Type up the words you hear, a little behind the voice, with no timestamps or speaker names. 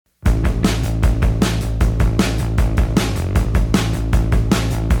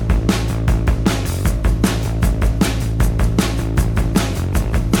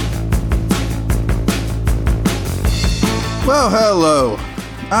Well, hello.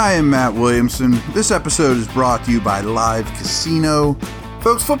 I am Matt Williamson. This episode is brought to you by Live Casino.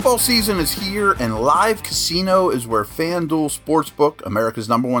 Folks, football season is here, and Live Casino is where FanDuel Sportsbook, America's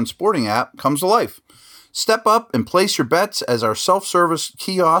 #1 sporting app, comes to life. Step up and place your bets as our self-service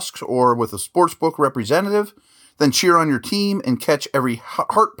kiosks or with a sportsbook representative. Then cheer on your team and catch every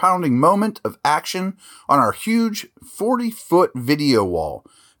heart-pounding moment of action on our huge 40-foot video wall.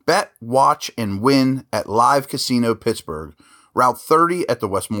 Bet, watch, and win at Live Casino Pittsburgh, Route 30 at the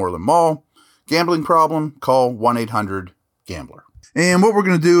Westmoreland Mall. Gambling problem? Call 1-800-GAMBLER. And what we're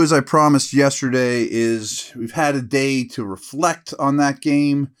going to do, as I promised yesterday, is we've had a day to reflect on that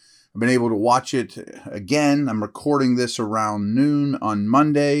game. I've been able to watch it again. I'm recording this around noon on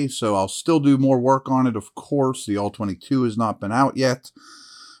Monday, so I'll still do more work on it, of course. The All-22 has not been out yet.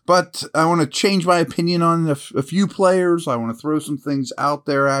 But I want to change my opinion on a few players. I want to throw some things out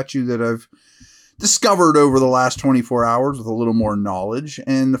there at you that I've discovered over the last 24 hours with a little more knowledge.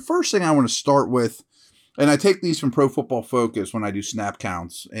 And the first thing I want to start with, and I take these from Pro Football Focus when I do snap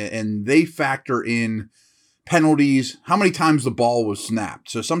counts, and they factor in penalties, how many times the ball was snapped.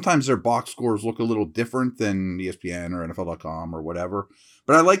 So sometimes their box scores look a little different than ESPN or NFL.com or whatever.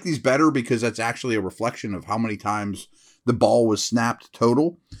 But I like these better because that's actually a reflection of how many times the ball was snapped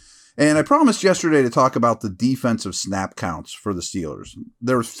total. And I promised yesterday to talk about the defensive snap counts for the Steelers.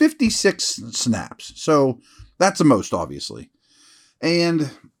 There was 56 snaps, so that's the most, obviously.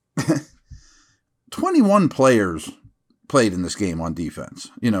 And 21 players played in this game on defense.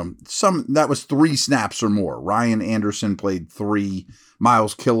 That was 3 snaps or more. Ryan Anderson played 3.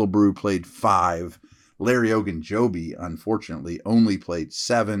 Miles Killebrew played 5. Larry Ogunjobi, unfortunately, only played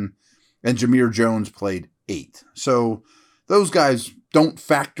 7. And Jameer Jones played 8. So those guys don't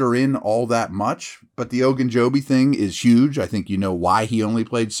factor in all that much, but the Ogunjobi thing is huge. I think you know why he only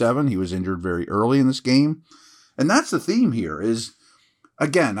played 7. He was injured very early in this game. And that's the theme here is,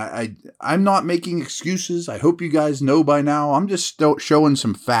 again, I'm not making excuses. I hope you guys know by now. I'm just showing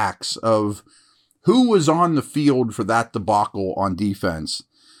some facts of who was on the field for that debacle on defense.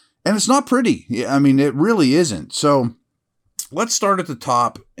 And it's not pretty. I mean, it really isn't. So let's start at the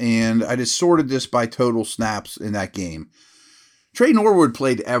top, and I just sorted this by total snaps in that game. Trey Norwood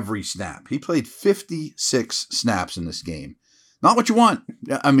played every snap. He played 56 snaps in this game. Not what you want.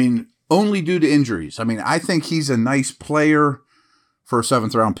 I mean, only due to injuries. I mean, I think he's a nice player for a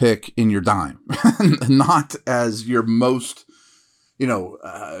 7th-round pick in your dime. Not as your most,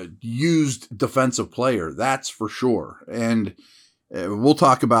 used defensive player. That's for sure. And we'll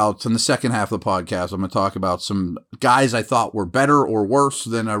talk about, in the second half of the podcast, I'm going to talk about some guys I thought were better or worse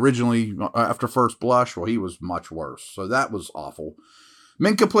than originally after first blush. Well, he was much worse. So that was awful.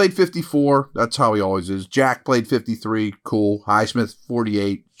 Minka played 54. That's how he always is. Jack played 53. Cool. Highsmith,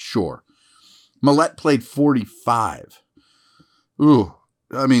 48. Sure. Millette played 45. Ooh.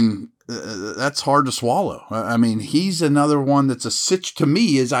 I mean, that's hard to swallow. I mean, he's another one that's to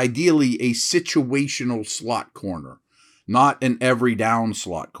me, is ideally a situational slot corner. Not an every down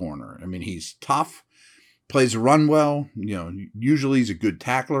slot corner. I mean, he's tough, plays the run well. Usually he's a good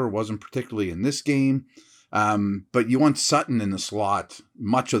tackler. Wasn't particularly in this game. But you want Sutton in the slot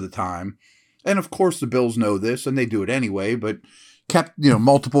much of the time. And of course the Bills know this and they do it anyway, but kept,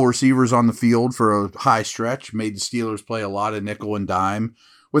 multiple receivers on the field for a high stretch, made the Steelers play a lot of nickel and dime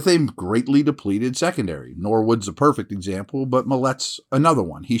with a greatly depleted secondary. Norwood's a perfect example, but Millette's another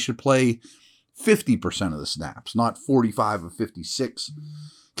one. He should play 50% of the snaps, not 45 of 56.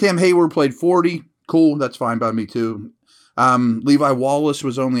 Cam Hayward played 40. Cool. That's fine by me too. Levi Wallace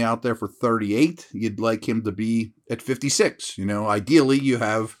was only out there for 38. You'd like him to be at 56. Ideally you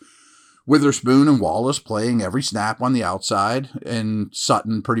have Witherspoon and Wallace playing every snap on the outside and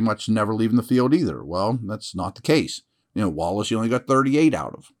Sutton pretty much never leaving the field either. Well, that's not the case. Wallace, you only got 38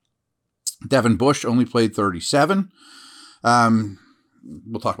 out of. Devin Bush only played 37.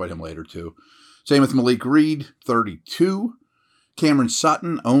 We'll talk about him later too. Same with Malik Reed, 32. Cameron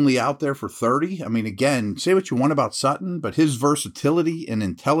Sutton only out there for 30. I mean, again, say what you want about Sutton, but his versatility and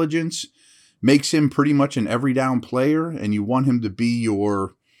intelligence makes him pretty much an every down player, and you want him to be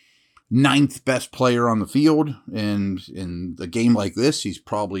your 9th best player on the field. And in a game like this, he's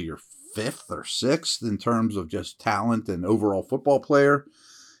probably your 5th or 6th in terms of just talent and overall football player,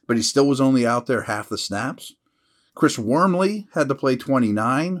 but he still was only out there half the snaps. Chris Wormley had to play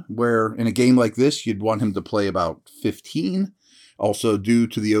 29, where in a game like this, you'd want him to play about 15, also due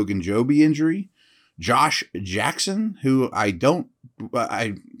to the Ogunjobi injury. Josh Jackson, who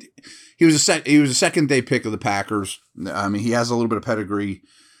he was a second day pick of the Packers. I mean, he has a little bit of pedigree,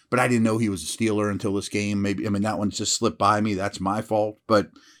 but I didn't know he was a Steeler until this game. That one just slipped by me. That's my fault. But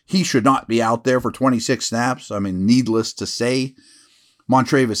he should not be out there for 26 snaps. Needless to say.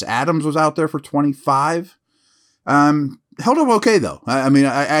 Montravis Adams was out there for 25. Held up okay, though.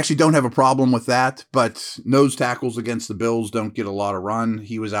 I actually don't have a problem with that, but nose tackles against the Bills don't get a lot of run.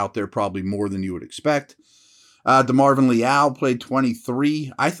 He was out there probably more than you would expect. DeMarvin Leal played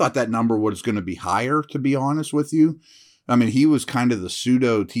 23. I thought that number was going to be higher, to be honest with you. He was kind of the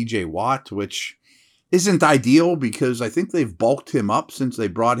pseudo TJ Watt, which isn't ideal because I think they've bulked him up since they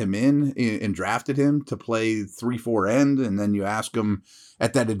brought him in and drafted him to play 3-4 end. And then you ask him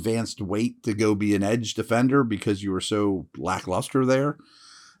at that advanced weight to go be an edge defender because you were so lackluster there.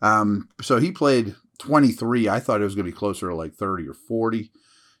 So he played 23. I thought it was going to be closer to like 30 or 40.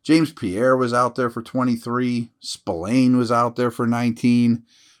 James Pierre was out there for 23. Spillane was out there for 19.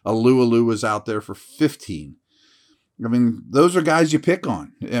 Alualu was out there for 15. Those are guys you pick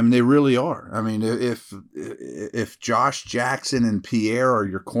on. They really are. If Josh Jackson and Pierre are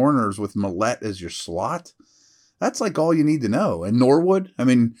your corners with Millette as your slot, that's like all you need to know. And Norwood,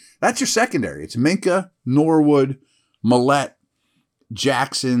 that's your secondary. It's Minka, Norwood, Millette,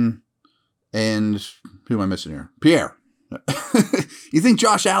 Jackson, and who am I missing here? Pierre. You think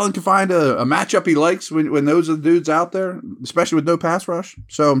Josh Allen can find a matchup he likes when those are the dudes out there, especially with no pass rush?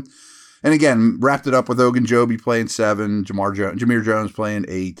 So, and again, wrapped it up with Ogunjobi playing 7, Jameer Jones playing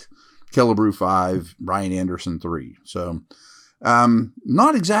 8, Killebrew 5, Ryan Anderson 3. So,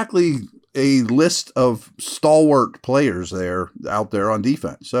 not exactly a list of stalwart players out there on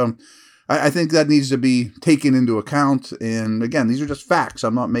defense. So, I think that needs to be taken into account. And again, these are just facts.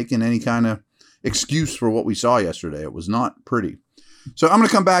 I'm not making any kind of excuse for what we saw yesterday. It was not pretty. So I'm going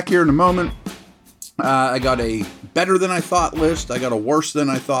to come back here in a moment. I got a better than I thought list. I got a worse than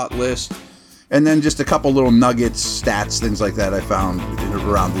I thought list. And then just a couple little nuggets, stats, things like that I found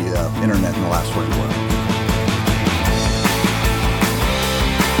around the internet in the last 24 hours.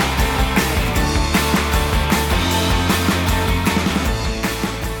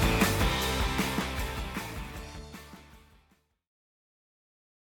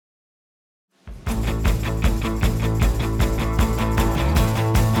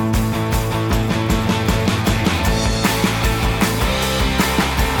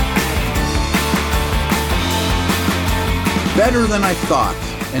 Better than I thought.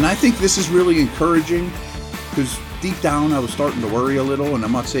 And I think this is really encouraging because deep down I was starting to worry a little, and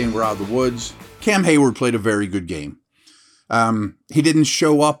I'm not saying we're out of the woods. Cam Hayward played a very good game. He didn't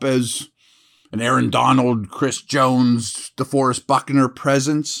show up as an Aaron Donald, Chris Jones, DeForest Buckner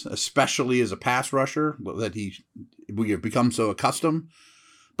presence, especially as a pass rusher that we have become so accustomed.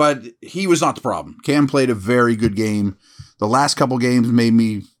 But he was not the problem. Cam played a very good game. The last couple games made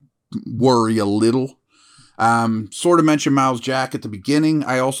me worry a little. Sort of mentioned Miles Jack at the beginning.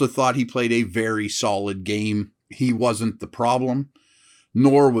 I also thought he played a very solid game. He wasn't the problem,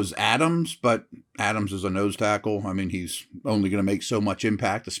 nor was Adams, but Adams is a nose tackle. He's only going to make so much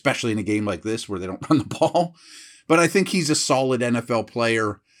impact, especially in a game like this where they don't run the ball. But I think he's a solid NFL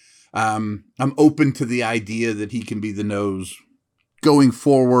player. I'm open to the idea that he can be the nose going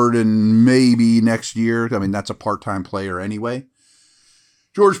forward and maybe next year. That's a part-time player anyway.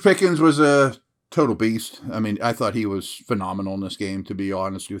 George Pickens was a total beast. I thought he was phenomenal in this game, to be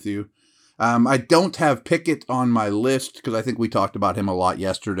honest with you. I don't have Pickett on my list because I think we talked about him a lot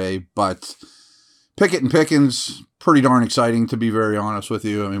yesterday, but Pickett and Pickens, pretty darn exciting, to be very honest with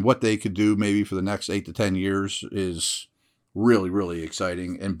you. What they could do maybe for the next 8 to 10 years is really, really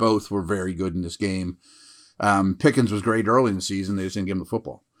exciting, and both were very good in this game. Pickens was great early in the season. They just didn't give him the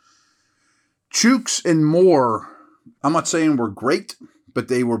football. Chooks and Moore, I'm not saying were great, but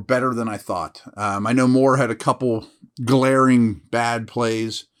they were better than I thought. I know Moore had a couple glaring bad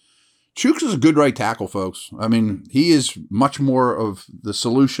plays. Chooks is a good right tackle, folks. He is much more of the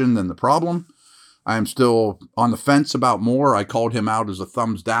solution than the problem. I'm still on the fence about Moore. I called him out as a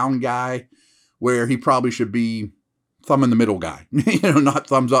thumbs down guy, where he probably should be thumb in the middle guy. Not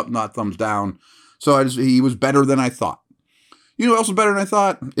thumbs up, not thumbs down. So he was better than I thought. You know what else was better than I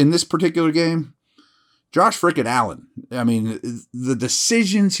thought in this particular game? Josh frickin' Allen. The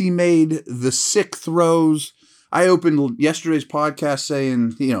decisions he made, the sick throws. I opened yesterday's podcast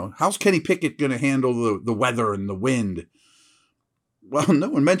saying, how's Kenny Pickett going to handle the weather and the wind? Well, no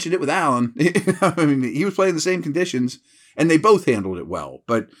one mentioned it with Allen. He was playing the same conditions, and they both handled it well.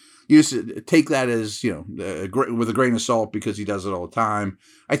 But you just take that as, with a grain of salt because he does it all the time.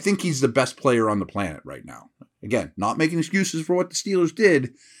 I think he's the best player on the planet right now. Again, not making excuses for what the Steelers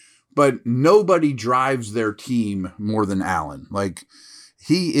did, but nobody drives their team more than Allen.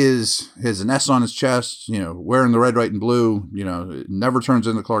 he has an S on his chest, wearing the red, white, and blue, never turns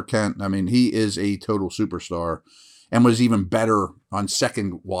into Clark Kent. I mean, he is a total superstar and was even better on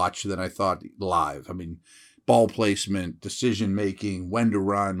second watch than I thought live. I mean, ball placement, decision-making, when to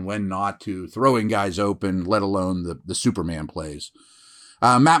run, when not to, throwing guys open, let alone the Superman plays.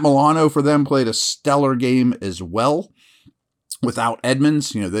 Matt Milano for them played a stellar game as well. Without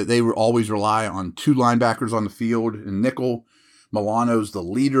Edmonds, they always rely on two linebackers on the field in nickel. Milano's the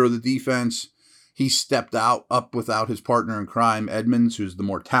leader of the defense. He stepped up without his partner in crime, Edmonds, who's the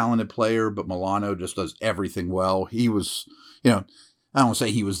more talented player, but Milano just does everything well. He was, I don't want to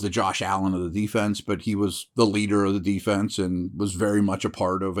say he was the Josh Allen of the defense, but he was the leader of the defense and was very much a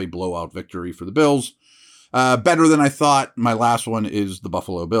part of a blowout victory for the Bills. Better than I thought. My last one is the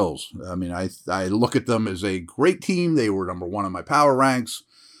Buffalo Bills. I mean, I look at them as a great team. They were number one on my power ranks.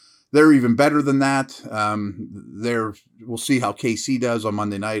 They're even better than that. We'll see how KC does on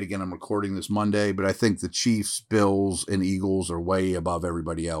Monday night. Again, I'm recording this Monday, but I think the Chiefs, Bills, and Eagles are way above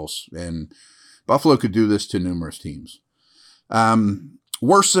everybody else. And Buffalo could do this to numerous teams.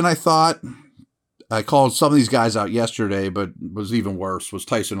 Worse than I thought. I called some of these guys out yesterday, but was even worse was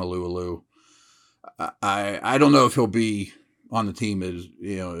Tyson Alualu. I don't know if he'll be on the team as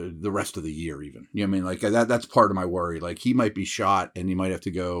the rest of the year even. You know what I mean? Like that's part of my worry. Like he might be shot and you might have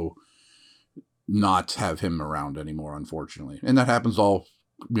to go not have him around anymore, unfortunately. And that happens all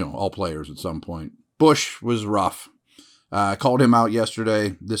players at some point. Bush was rough. I called him out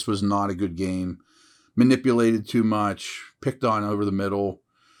yesterday. This was not a good game. Manipulated too much, picked on over the middle.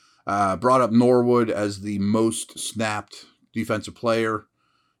 Brought up Norwood as the most snapped defensive player.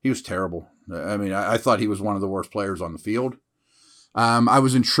 He was terrible. I mean, I thought he was one of the worst players on the field. I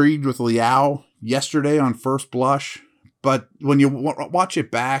was intrigued with Liao yesterday on first blush, but when you watch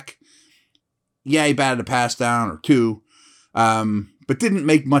it back, yeah, he batted a pass down or two, but didn't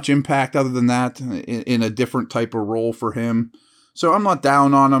make much impact other than that in a different type of role for him. So I'm not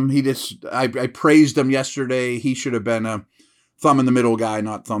down on him. I praised him yesterday. He should have been a thumb in the middle guy,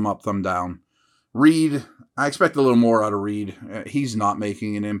 not thumb up, thumb down. Reed, I expect a little more out of Reed. He's not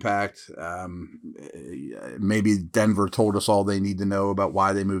making an impact. Maybe Denver told us all they need to know about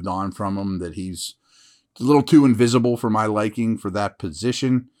why they moved on from him, that he's a little too invisible for my liking for that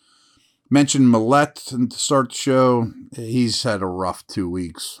position. Mentioned Millette to start the show. He's had a rough 2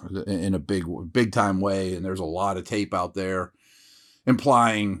 weeks in a big time way, and there's a lot of tape out there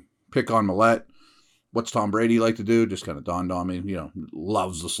implying pick on Millette. What's Tom Brady like to do? Just kind of dawned on me,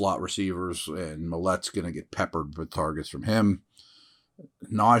 loves the slot receivers, and Millette's going to get peppered with targets from him.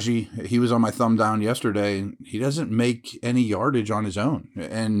 Najee, he was on my thumb down yesterday. He doesn't make any yardage on his own.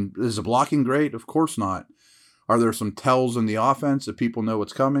 And is the blocking great? Of course not. Are there some tells in the offense that people know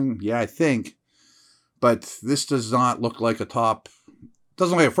what's coming? Yeah, I think. But this does not look like doesn't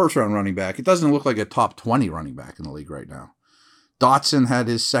look like a first-round running back. It doesn't look like a top 20 running back in the league right now. Dotson had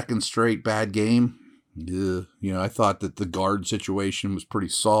his second straight bad game. I thought that the guard situation was pretty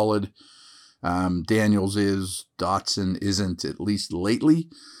solid. Daniels is, Dotson isn't, at least lately.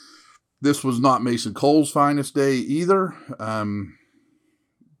 This was not Mason Cole's finest day either.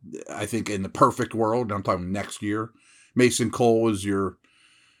 I think in the perfect world, I'm talking next year, Mason Cole is your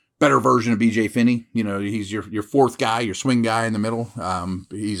better version of BJ Finney. He's your fourth guy, your swing guy in the middle.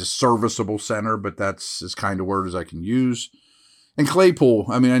 He's a serviceable center, but that's as kind of word as I can use. And Claypool,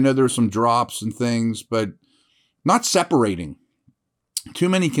 I mean, I know there's some drops and things, but not separating. Too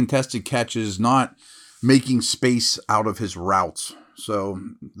many contested catches, not making space out of his routes. So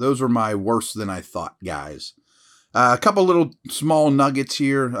those were my worse than I thought guys. A couple little small nuggets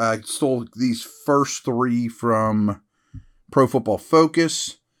here. I stole these first three from Pro Football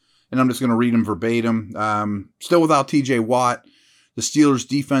Focus, and I'm just going to read them verbatim. Still without TJ Watt, the Steelers'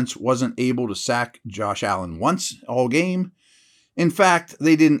 defense wasn't able to sack Josh Allen once all game. In fact,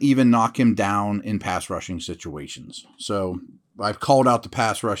 they didn't even knock him down in pass rushing situations. So I've called out the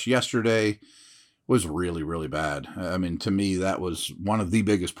pass rush yesterday. Was really, really bad. I mean, to me, that was one of the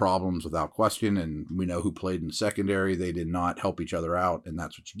biggest problems without question. And we know who played in the secondary. They did not help each other out, and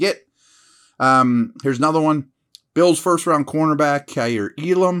that's what you get. Here's another one. Bills' first-round cornerback, Kaiir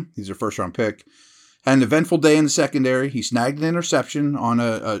Elam. He's their first-round pick. Had an eventful day in the secondary. He snagged an interception on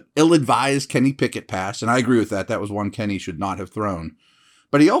a ill-advised Kenny Pickett pass, and I agree with that. That was one Kenny should not have thrown.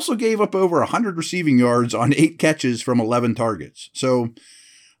 But he also gave up over 100 receiving yards on 8 catches from 11 targets. So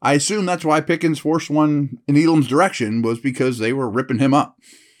I assume that's why Pickens forced one in Elam's direction, was because they were ripping him up.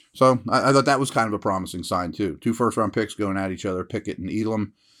 So I thought that was kind of a promising sign, too. 2 first-round picks going at each other, Pickett and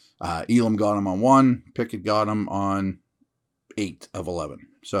Elam. Elam got him on 1. Pickett got him on 8 of 11.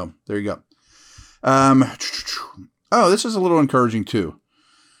 So there you go. This is a little encouraging too.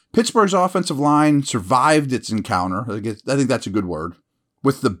 Pittsburgh's offensive line survived its encounter. I think that's a good word.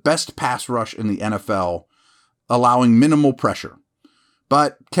 With the best pass rush in the NFL, allowing minimal pressure.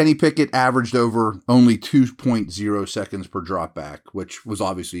 But Kenny Pickett averaged over only 2.0 seconds per drop back, which was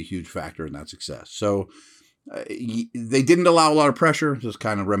obviously a huge factor in that success. So they didn't allow a lot of pressure, just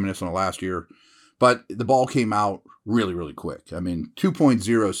kind of reminiscent of last year. But the ball came out really, really quick. I mean,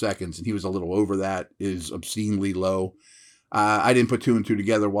 2.0 seconds, and he was a little over that, is obscenely low. I didn't put two and two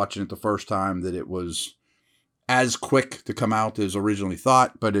together watching it the first time that it was as quick to come out as originally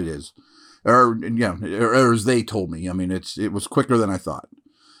thought, but it is. Or as they told me. I mean, it was quicker than I thought.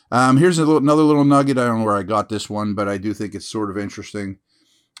 Here's another little nugget. I don't know where I got this one, but I do think it's sort of interesting.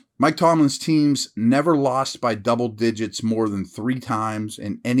 Mike Tomlin's teams never lost by double digits more than 3 times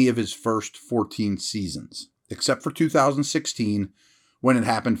in any of his first 14 seasons, except for 2016 when it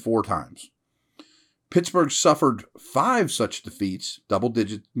happened 4 times. Pittsburgh suffered 5 such defeats,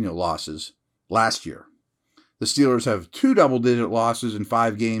 double-digit losses, last year. The Steelers have 2 double-digit losses in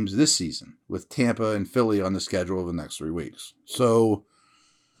 5 games this season, with Tampa and Philly on the schedule over the next 3 weeks. So,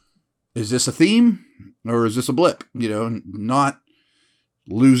 is this a theme, or is this a blip? Not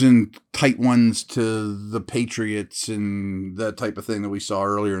losing tight ones to the Patriots and that type of thing that we saw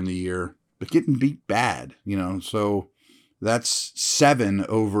earlier in the year, but getting beat bad, So, that's 7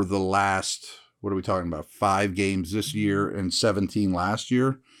 over the last... What are we talking about? 5 games this year and 17 last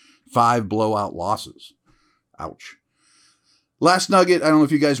year. 5 blowout losses. Ouch. Last nugget. I don't know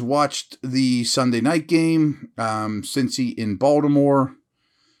if you guys watched the Sunday night game. Cincy in Baltimore.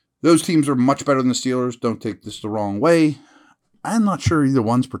 Those teams are much better than the Steelers. Don't take this the wrong way. I'm not sure either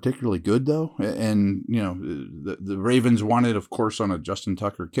one's particularly good, though. And, the Ravens won it, of course, on a Justin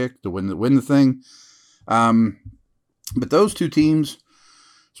Tucker kick to win the thing. But those two teams,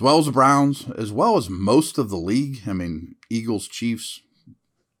 as well as the Browns, as well as most of the league, I mean, Eagles, Chiefs,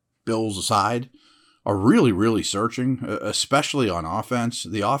 Bills aside, are really, really searching, especially on offense.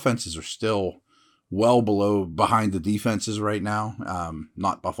 The offenses are still well behind the defenses right now.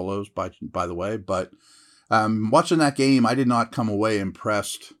 Not Buffalo's, by the way. But watching that game, I did not come away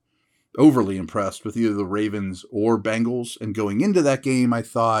overly impressed with either the Ravens or Bengals. And going into that game, I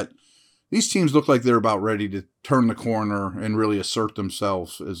thought, these teams look like they're about ready to turn the corner and really assert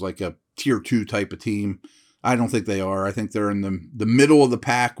themselves as like a tier 2 type of team. I don't think they are. I think they're in the middle of the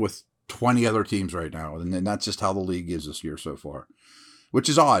pack with 20 other teams right now. And that's just how the league is this year so far, which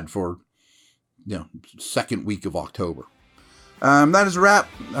is odd for, second week of October. That is a wrap.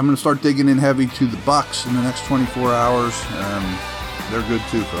 I'm going to start digging in heavy to the Bucs in the next 24 hours. They're good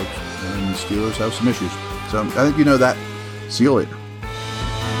too, folks. And the Steelers have some issues. So I think you know that. See you later.